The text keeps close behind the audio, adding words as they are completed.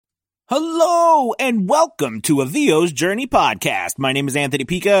Hello and welcome to a VO's Journey podcast. My name is Anthony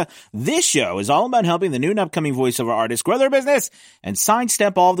Pica. This show is all about helping the new and upcoming voiceover artists grow their business and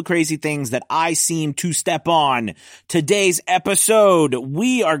sidestep all the crazy things that I seem to step on. Today's episode,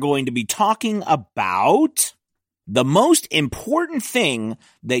 we are going to be talking about the most important thing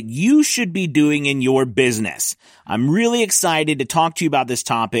that you should be doing in your business. I'm really excited to talk to you about this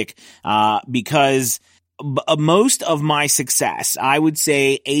topic because most of my success, I would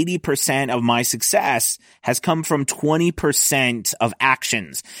say 80% of my success has come from 20% of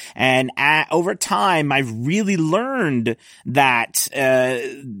actions. And over time, I've really learned that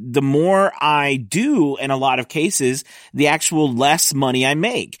the more I do, in a lot of cases, the actual less money I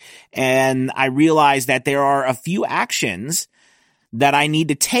make. And I realized that there are a few actions that I need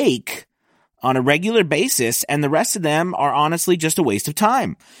to take on a regular basis, and the rest of them are honestly just a waste of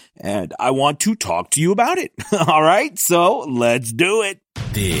time. And I want to talk to you about it. All right, so let's do it.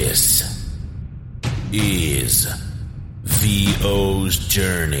 This is VO's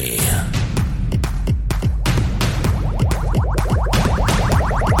Journey.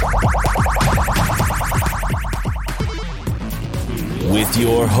 With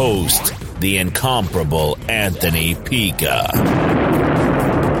your host, the incomparable Anthony Pica.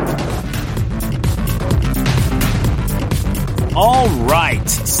 All right,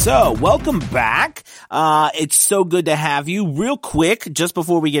 so welcome back. It's so good to have you. Real quick, just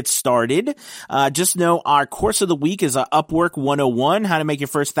before we get started, just know our course of the week is Upwork 101, how to make your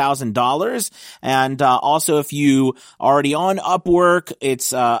first $1,000. And also, if you are already on Upwork,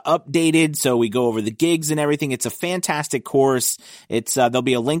 it's updated, so we go over the gigs and everything. It's a fantastic course. It's there'll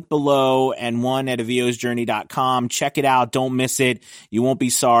be a link below and one at avosjourney.com. Check it out. Don't miss it. You won't be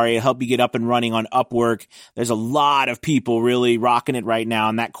sorry. It'll help you get up and running on Upwork. There's a lot of people really rocking it right now,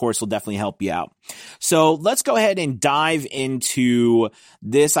 and that course will definitely help you out. So let's go ahead and dive into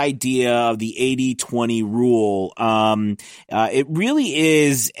this idea of the 80-20 rule. It really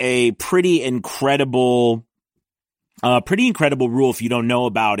is a pretty incredible rule if you don't know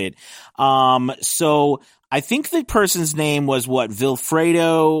about it. So I think the person's name was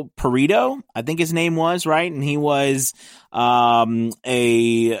Vilfredo Pareto, I think his name was, right? And he was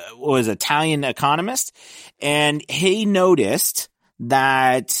Italian economist, and he noticed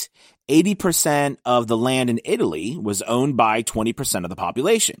that 80% of the land in Italy was owned by 20% of the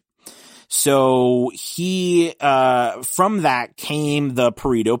population. So he from that came the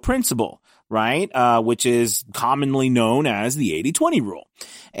Pareto principle, right? Which is commonly known as the 80-20 rule.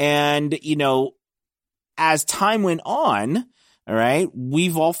 And, you know, as time went on, all right,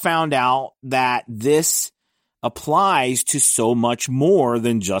 we've all found out that this applies to so much more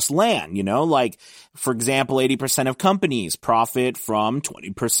than just land, you know, like, for example, 80% of companies profit from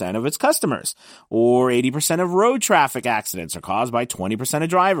 20% of its customers, or 80% of road traffic accidents are caused by 20% of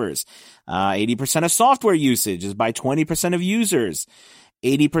drivers. 80% of software usage is by 20% of users.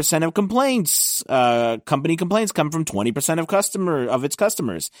 80% of complaints, company complaints come from 20% of its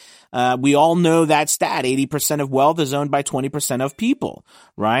customers. We all know that stat. 80% of wealth is owned by 20% of people,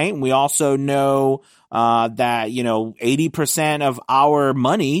 right? We also know, that, you know, 80% of our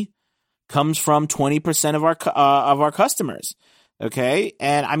money comes from 20% of our customers. Okay.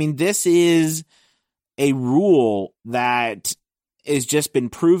 And I mean, this is a rule that has just been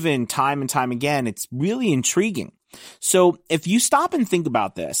proven time and time again. It's really intriguing. So if you stop and think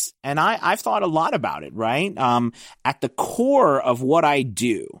about this, and I've thought a lot about it, right? At the core of what I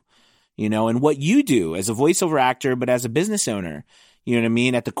do, you know, and what you do as a voiceover actor, but as a business owner, you know what I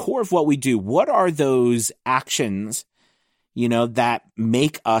mean? At the core of what we do, what are those actions, you know, that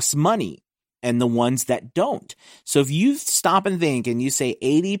make us money and the ones that don't? So if you stop and think and you say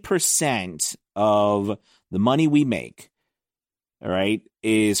 80% of the money we make, all right,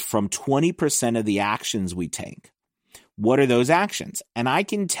 is from 20% of the actions we take. What are those actions? And I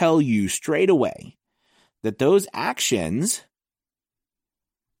can tell you straight away that those actions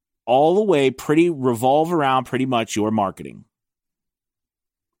all the way revolve around pretty much your marketing.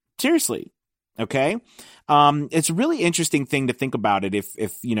 Seriously. Okay. It's a really interesting thing to think about it.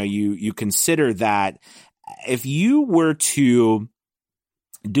 If you know, you consider that if you were to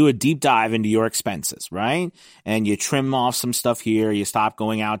do a deep dive into your expenses, right? And you trim off some stuff here. You stop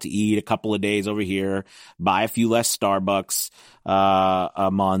going out to eat a couple of days over here, buy a few less Starbucks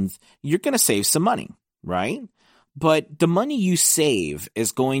a month. You're going to save some money, right? But the money you save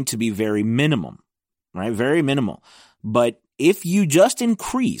is going to be very minimum, right? Very minimal. But if you just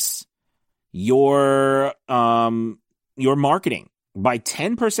increase your marketing by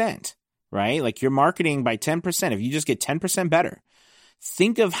 10%, right? Like your marketing by 10%, if you just get 10% better,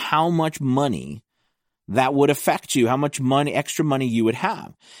 think of how much money that would affect you, how much money, extra money you would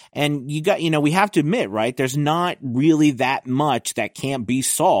have. And we have to admit, right? There's not really that much that can't be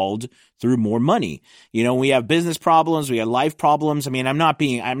solved through more money. We have business problems, we have life problems. I mean, I'm not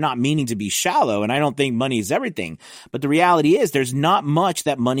meaning to be shallow, and I don't think money is everything. But the reality is there's not much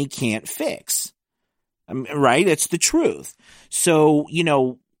that money can't fix. Right? It's the truth. So,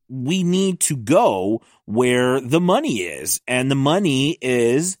 we need to go where the money is, and the money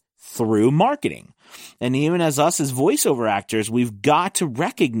is through marketing. And even as voiceover actors, we've got to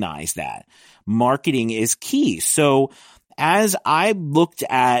recognize that marketing is key. So as I looked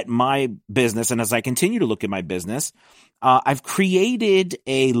at my business, and as I continue to look at my business, I've created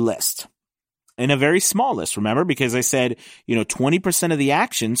a list, and a very small list, remember, because I said, 20% of the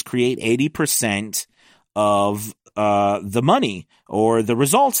actions create 80% of the money or the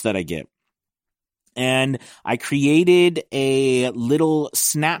results that I get. And I created a little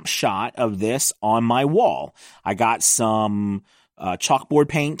snapshot of this on my wall. I got some chalkboard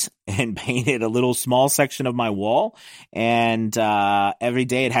paint and painted a little small section of my wall. And every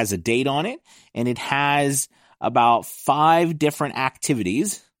day it has a date on it. And it has about 5 different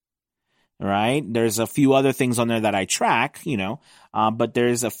activities. Right? There's a few other things on there that I track, but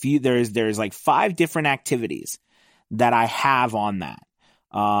there's like 5 different activities that I have on that.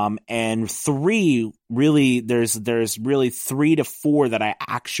 And 3 really, there's really 3 to 4 that I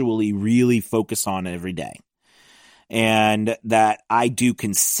actually really focus on every day, and that I do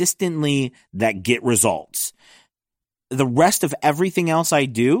consistently that get results. The rest of everything else I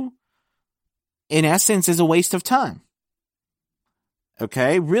do, in essence, is a waste of time.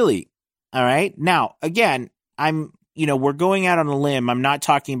 Okay, really. All right. Now, again, we're going out on a limb. I'm not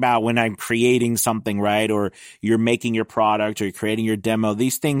talking about when I'm creating something, right? Or you're making your product or you're creating your demo,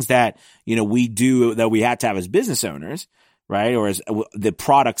 these things that, we do that we have to have as business owners, right? Or as the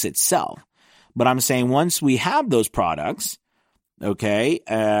products itself. But I'm saying once we have those products, okay,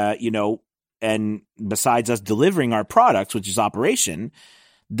 and besides us delivering our products, which is operation,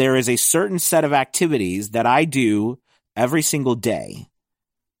 there is a certain set of activities that I do every single day.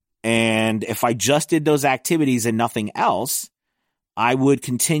 And if I just did those activities and nothing else, I would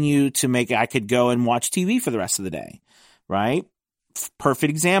continue to I could go and watch TV for the rest of the day, right?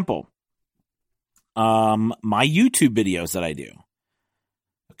 Perfect example. My YouTube videos that I do.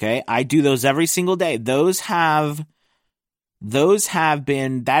 Okay. I do those every single day. That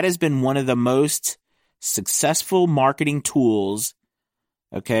has been one of the most successful marketing tools,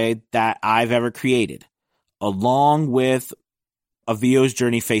 okay, that I've ever created, along with a VO's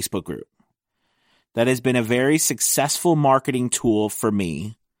Journey Facebook group. That has been a very successful marketing tool for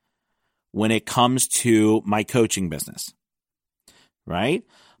me when it comes to my coaching business, right?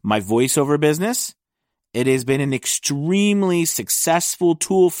 My voiceover business, it has been an extremely successful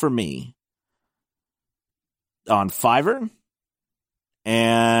tool for me on Fiverr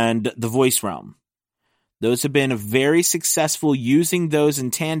and the Voice Realm. Those have been very successful using those in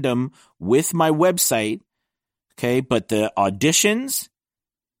tandem with my website. Okay, but the auditions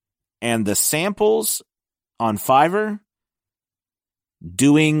and the samples on Fiverr,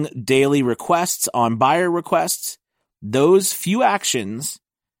 doing daily requests on buyer requests, those few actions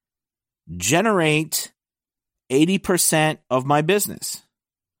generate 80% of my business.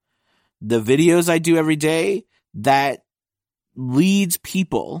 The videos I do every day, that leads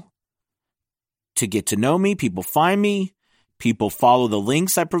people to get to know me. People find me. People follow the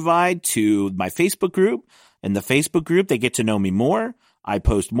links I provide to my Facebook group. In the Facebook group, they get to know me more. I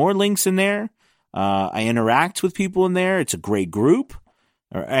post more links in there. I interact with people in there. It's a great group.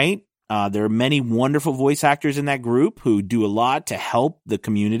 All right. There are many wonderful voice actors in that group who do a lot to help the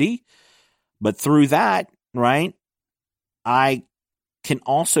community. But through that, right, I can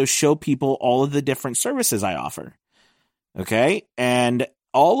also show people all of the different services I offer. Okay. And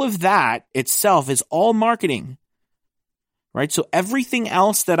all of that itself is all marketing, right? So everything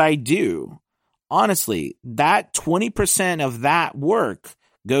else that I do, honestly, that 20% of that work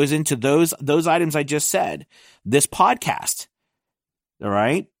goes into those items I just said. This podcast, all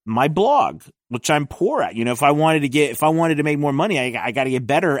right? My blog, which I'm poor at. If I wanted to make more money, I got to get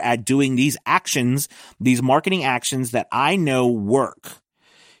better at doing these actions, these marketing actions that I know work.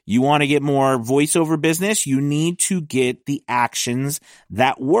 You want to get more voiceover business, you need to get the actions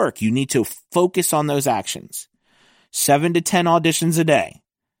that work. You need to focus on those actions. 7 to 10 auditions a day.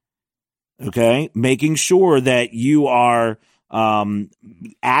 Okay, making sure that you are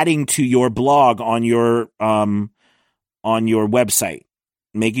adding to your blog on your website,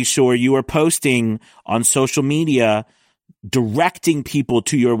 making sure you are posting on social media, directing people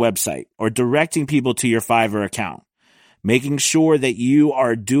to your website or directing people to your Fiverr account, making sure that you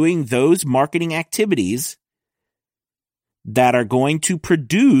are doing those marketing activities that are going to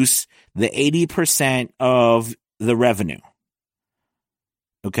produce the 80% of the revenue.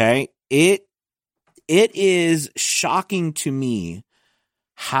 Okay? It is shocking to me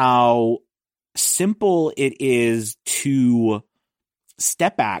how simple it is to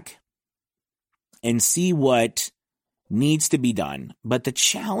step back and see what needs to be done, but the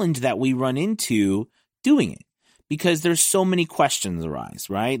challenge that we run into doing it, because there's so many questions arise,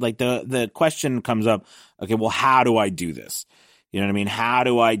 right? Like the question comes up, okay, well, how do I do this? You know what I mean? How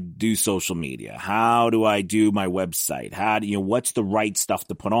do I do social media? How do I do my website? What's the right stuff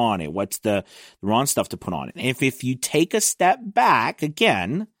to put on it? What's the wrong stuff to put on it? And if you take a step back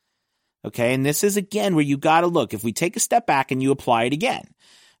again, okay, and this is again where you got to look, if we take a step back and you apply it again,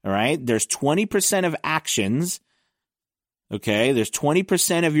 all right, there's 20% of actions. Okay, there's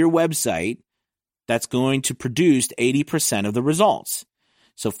 20% of your website that's going to produce 80% of the results.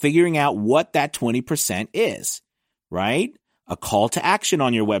 So figuring out what that 20% is, right? A call to action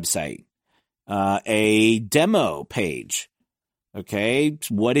on your website, a demo page. Okay,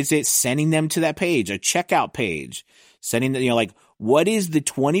 what is it? Sending them to that page, a checkout page, sending them, like, what is the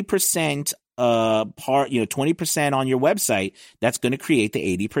 20% part, 20% on your website that's going to create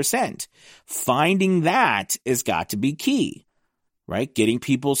the 80%. Finding that has got to be key, right? Getting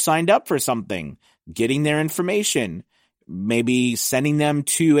people signed up for something, getting their information, maybe sending them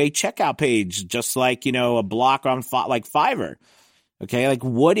to a checkout page, just like, a block on like Fiverr. Okay. Like,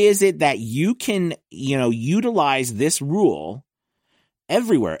 what is it that you can, utilize this rule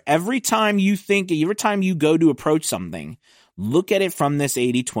everywhere? Every time you go to approach something, look at it from this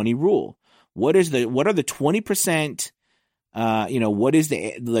 80-20 rule. What are the 20%, what is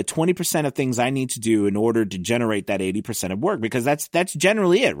the 20% of things I need to do in order to generate that 80% of work? Because that's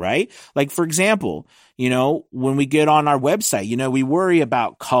generally it, right? Like, for example, when we get on our website, we worry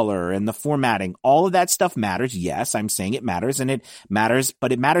about color and the formatting. All of that stuff matters. Yes, I'm saying it matters, and it matters,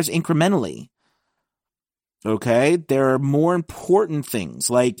 but it matters incrementally. Okay? There are more important things.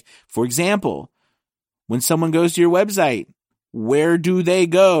 Like, for example, when someone goes to your website, where do they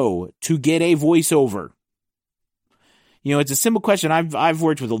go to get a voiceover? It's a simple question. I've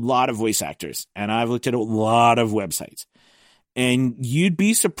worked with a lot of voice actors, and I've looked at a lot of websites. And you'd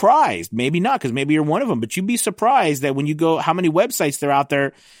be surprised, maybe not, because maybe you're one of them, but you'd be surprised that when you go, how many websites there are out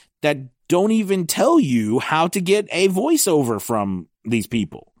there that don't even tell you how to get a voiceover from these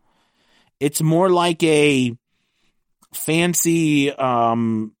people. It's more like a fancy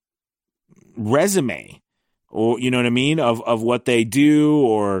resume, or you know what I mean, of what they do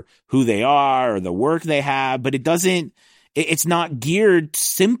or who they are or the work they have, but it's not geared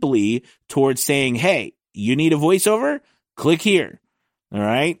simply towards saying, hey, you need a voiceover? Click here. All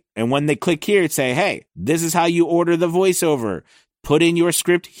right. And when they click here, it say, hey, this is how you order the voiceover. Put in your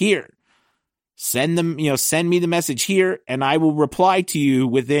script here. Send me the message here, and I will reply to you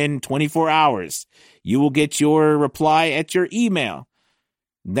within 24 hours. You will get your reply at your email.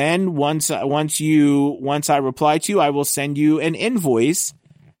 Then once I reply to you, I will send you an invoice.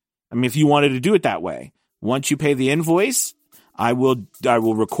 I mean, if you wanted to do it that way, once you pay the invoice, I will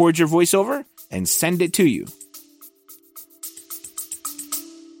record your voiceover and send it to you.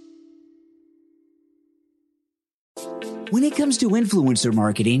 When it comes to influencer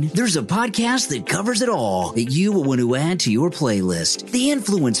marketing, there's a podcast that covers it all that you will want to add to your playlist. The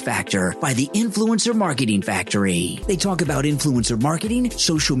Influence Factor by the Influencer Marketing Factory. They talk about influencer marketing,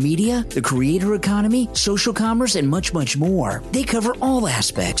 social media, the creator economy, social commerce, and much, much more. They cover all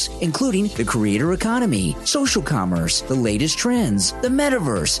aspects, including the creator economy, social commerce, the latest trends, the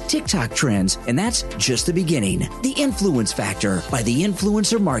metaverse, TikTok trends, and that's just the beginning. The Influence Factor by the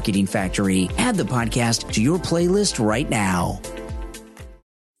Influencer Marketing Factory. Add the podcast to your playlist right now.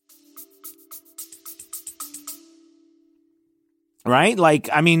 Right? Like,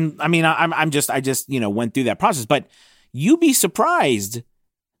 I just went through that process, but you'd be surprised.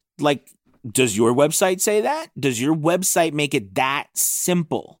 Like, does your website say that? Does your website make it that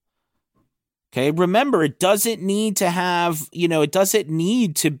simple? Okay. Remember, it doesn't need to have, it doesn't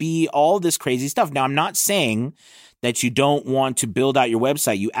need to be all this crazy stuff. Now, I'm not saying that you don't want to build out your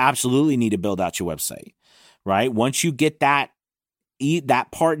website. You absolutely need to build out your website. Right? Once you get that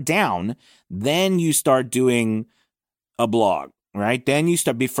part down, then you start doing a blog, right? Then you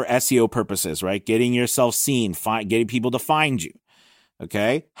start for SEO purposes, right? Getting yourself seen, getting people to find you.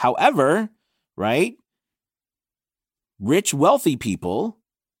 Okay. However, right? Rich, wealthy people.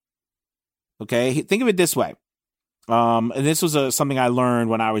 Okay. Think of it this way. And this was something I learned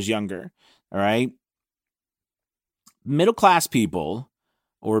when I was younger. All right. Middle class people,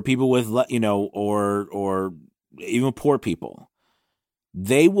 or people with, or even poor people,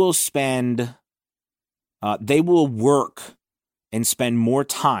 they will work and spend more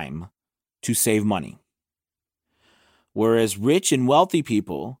time to save money. Whereas rich and wealthy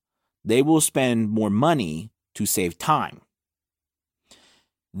people, they will spend more money to save time.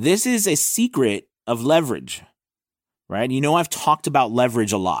 This is a secret of leverage, right? I've talked about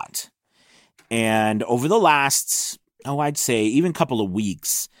leverage a lot. And over the last, I'd say even couple of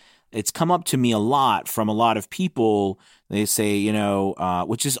weeks, it's come up to me a lot from a lot of people. They say,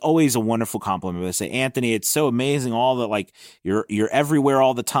 which is always a wonderful compliment. They say, Anthony, it's so amazing all that, like, you're everywhere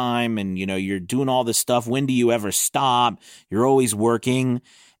all the time and, you're doing all this stuff. When do you ever stop? You're always working.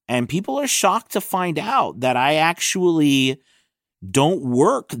 And people are shocked to find out that I actually don't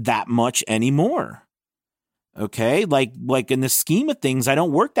work that much anymore. Okay. Like in the scheme of things, I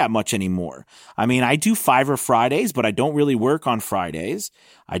don't work that much anymore. I mean, I do Fiverr Fridays, but I don't really work on Fridays.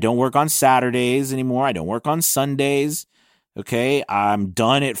 I don't work on Saturdays anymore. I don't work on Sundays. Okay. I'm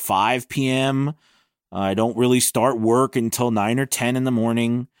done at 5 p.m. I don't really start work until 9 or 10 in the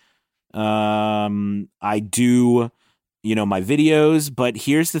morning. I do, my videos, but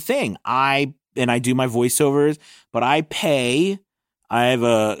here's the thing. I do my voiceovers, but I have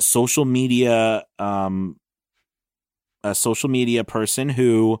a social media person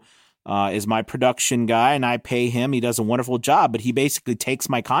who is my production guy, and I pay him. He does a wonderful job, but he basically takes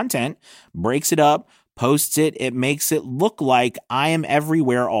my content, breaks it up, posts it. It makes it look like I am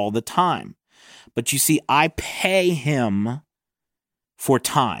everywhere all the time. But you see, I pay him for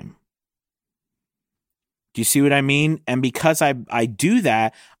time. Do you see what I mean? And because I do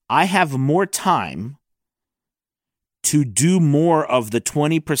that, I have more time to do more of the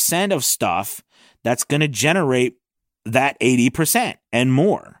 20% of stuff that's going to generate that 80% and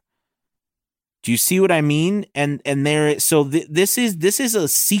more. Do you see what I mean? This is a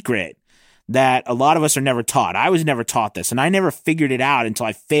secret that a lot of us are never taught. I was never taught this, and I never figured it out until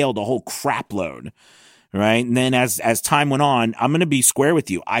I failed a whole crap load. Right. And then as time went on, I'm going to be square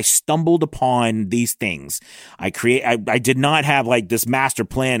with you. I stumbled upon these things. I did not have like this master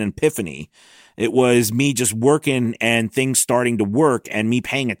plan epiphany. It was me just working and things starting to work and me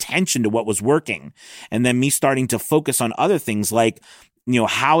paying attention to what was working. And then me starting to focus on other things like,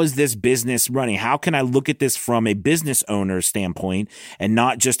 how is this business running? How can I look at this from a business owner standpoint and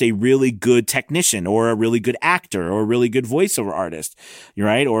not just a really good technician or a really good actor or a really good voiceover artist,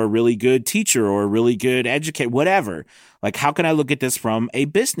 right? Or a really good teacher or a really good educator, whatever. Like, how can I look at this from a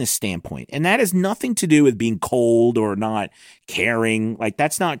business standpoint? And that has nothing to do with being cold or not caring. Like,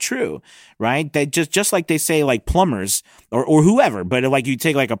 that's not true, right? That just like they say, like plumbers or whoever, but like you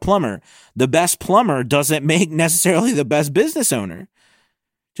take like a plumber, the best plumber doesn't make necessarily the best business owner.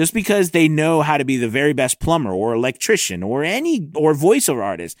 Just because they know how to be the very best plumber or electrician or voiceover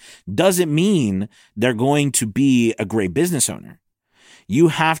artist doesn't mean they're going to be a great business owner. You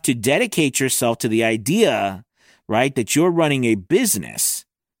have to dedicate yourself to the idea, right, that you're running a business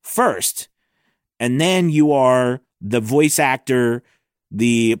first, and then you are the voice actor,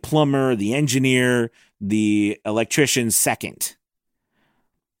 the plumber, the engineer, the electrician second.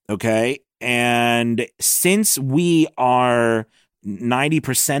 Okay? And since we are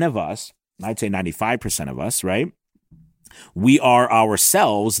 90% of us, I'd say 95% of us, right? We are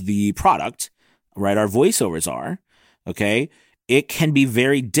ourselves the product, right? Our voiceovers are, okay? It can be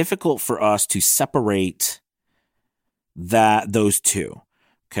very difficult for us to separate those two,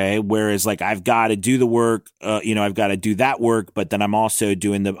 okay? Whereas like I've got to do the work, I've got to do that work, but then I'm also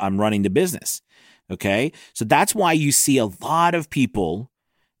I'm running the business, okay? So that's why you see a lot of people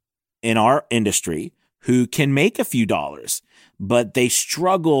in our industry who can make a few dollars, but they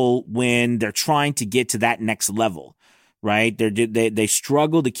struggle when they're trying to get to that next level, right? They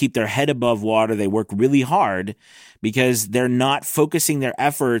struggle to keep their head above water. They work really hard because they're not focusing their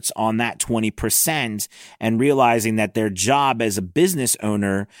efforts on that 20% and realizing that their job as a business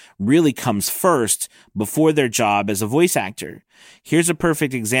owner really comes first before their job as a voice actor. Here's a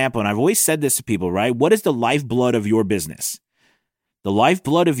perfect example, and I've always said this to people, right? What is the lifeblood of your business? The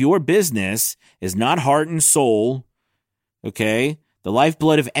lifeblood of your business is not heart and soul, okay? The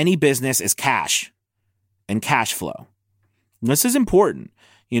lifeblood of any business is cash and cash flow. This is important.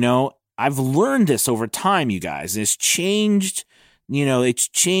 I've learned this over time, you guys. It's changed, it's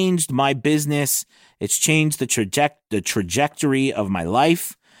changed my business. It's changed the trajectory of my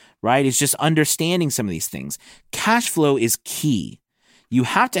life, right? It's just understanding some of these things. Cash flow is key. You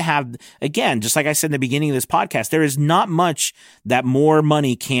have to have, again, just like I said in the beginning of this podcast, there is not much that more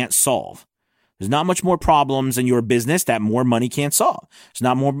money can't solve. There's not much more problems in your business that more money can't solve. There's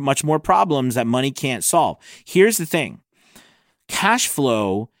not much more problems that money can't solve. Here's the thing. Cash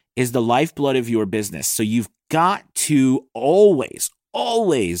flow is the lifeblood of your business. So you've got to always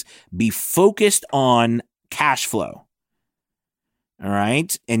be focused on cash flow. All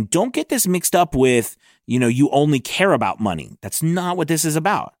right. And don't get this mixed up with, you only care about money. That's not what this is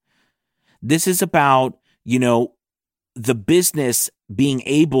about. This is about, the business being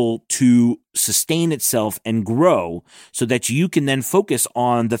able to sustain itself and grow so that you can then focus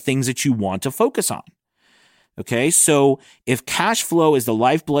on the things that you want to focus on. Okay. So if cash flow is the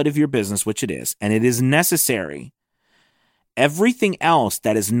lifeblood of your business, which it is, and it is necessary, everything else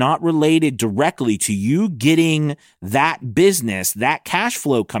that is not related directly to you getting that business, that cash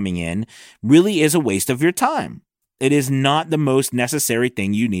flow coming in, really is a waste of your time. It is not the most necessary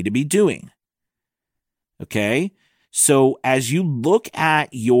thing you need to be doing. Okay? So as you look at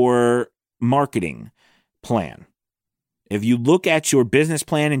your marketing plan, if you look at your business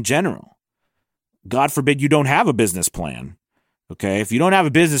plan in general, God forbid you don't have a business plan. Okay. If you don't have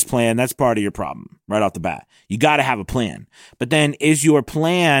a business plan, that's part of your problem right off the bat. You got to have a plan. But then is your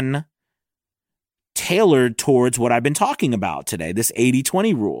plan tailored towards what I've been talking about today, this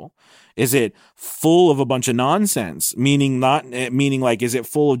 80-20 rule? Is it full of a bunch of nonsense? Meaning like, is it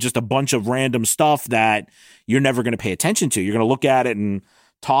full of just a bunch of random stuff that you're never going to pay attention to? You're going to look at it and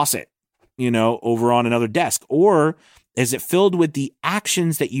toss it, over on another desk. Or is it filled with the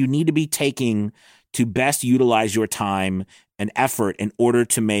actions that you need to be taking to best utilize your time and effort in order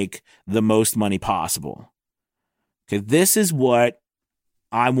to make the most money possible? Okay, this is what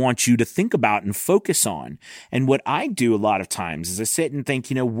I want you to think about and focus on. And what I do a lot of times is I sit and think,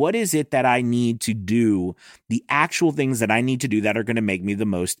 what is it that I need to do, the actual things that I need to do that are going to make me the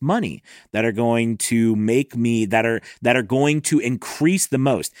most money, that are going to make me, that are going to increase the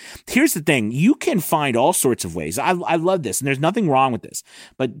most. Here's the thing. You can find all sorts of ways. I love this, and there's nothing wrong with this.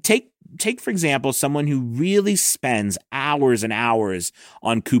 But take, for example, someone who really spends hours and hours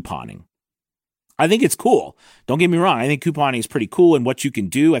on couponing. I think it's cool. Don't get me wrong. I think couponing is pretty cool, and what you can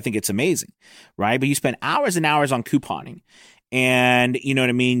do, I think it's amazing, right? But you spend hours and hours on couponing, and you know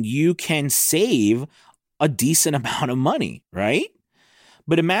what I mean? You can save a decent amount of money, right?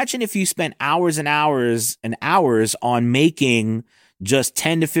 But imagine if you spent hours and hours and hours on making just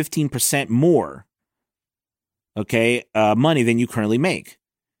 10 to 15% more, money than you currently make.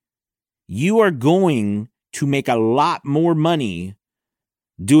 You are going to make a lot more money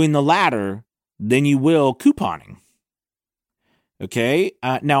doing the latter than you will couponing. Okay.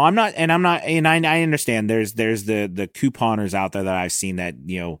 Now I understand there's the couponers out there that I've seen that,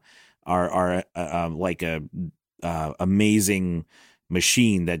 are like a amazing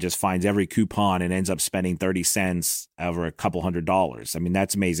machine that just finds every coupon and ends up spending 30 cents over a couple $100. I mean,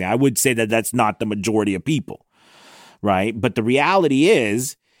 that's amazing. I would say that that's not the majority of people. Right. But the reality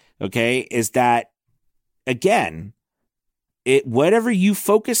is that, again, whatever you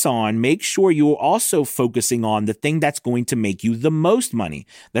focus on, make sure you're also focusing on the thing that's going to make you the most money,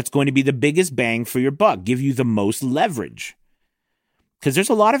 that's going to be the biggest bang for your buck, give you the most leverage. Because there's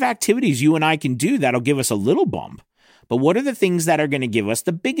a lot of activities you and I can do that'll give us a little bump. But what are the things that are going to give us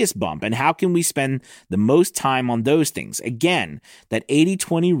the biggest bump? And how can we spend the most time on those things? Again, that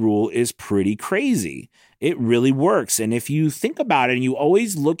 80-20 rule is pretty crazy. It really works. And if you think about it and you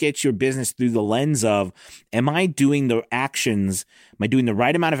always look at your business through the lens of, am I doing the actions? Am I doing the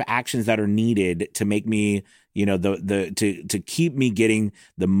right amount of actions that are needed to make me, to keep me getting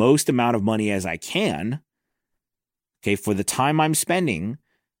the most amount of money as I can? Okay. For the time I'm spending,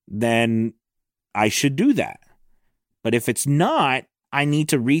 then I should do that. But if it's not, I need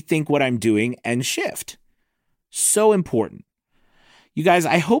to rethink what I'm doing and shift. So important. You guys,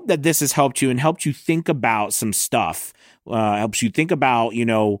 I hope that this has helped you and helped you think about some stuff. Helps you think about,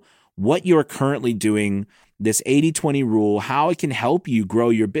 what you're currently doing, this 80-20 rule, how it can help you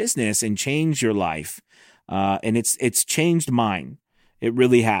grow your business and change your life. And it's changed mine. It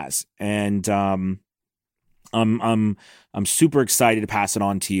really has. And I'm super excited to pass it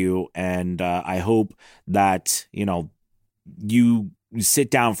on to you. And I hope that, you sit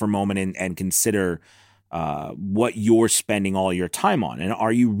down for a moment and consider what you're spending all your time on. And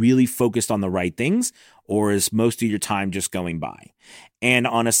are you really focused on the right things, or is most of your time just going by? And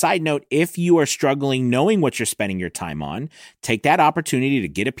on a side note, if you are struggling knowing what you're spending your time on, take that opportunity to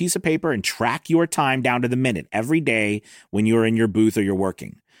get a piece of paper and track your time down to the minute every day when you're in your booth or you're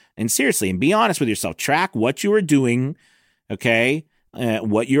working. And seriously, and be honest with yourself, track what you are doing,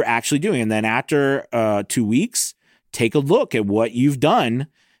 what you're actually doing. And then after 2 weeks, take a look at what you've done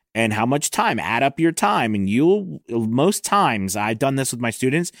and how much time. Add up your time. And most times, I've done this with my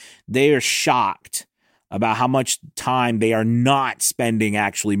students, they are shocked about how much time they are not spending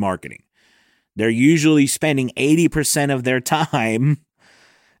actually marketing. They're usually spending 80% of their time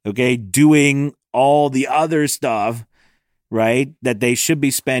okay, doing all the other stuff, right, that they should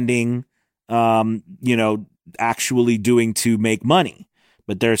be spending, actually doing to make money.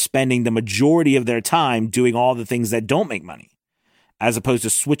 But they're spending the majority of their time doing all the things that don't make money, as opposed to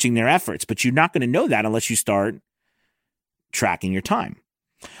switching their efforts. But you're not going to know that unless you start tracking your time.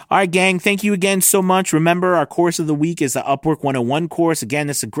 All right, gang, thank you again so much. Remember, our course of the week is the Upwork 101 course. Again,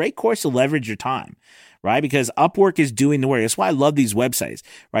 this is a great course to leverage your time, right? Because Upwork is doing the work. That's why I love these websites,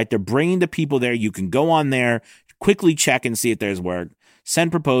 right? They're bringing the people there. You can go on there, quickly check and see if there's work, send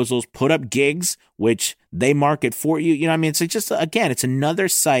proposals, put up gigs, which they market for you. You know what I mean? It's just, again, it's another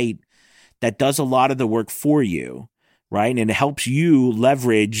site that does a lot of the work for you, right? And it helps you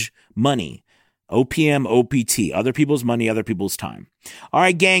leverage money. OPM, OPT, other people's money, other people's time. All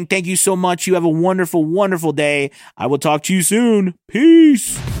right, gang, thank you so much. You have a wonderful, wonderful day. I will talk to you soon.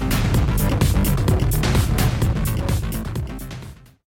 Peace.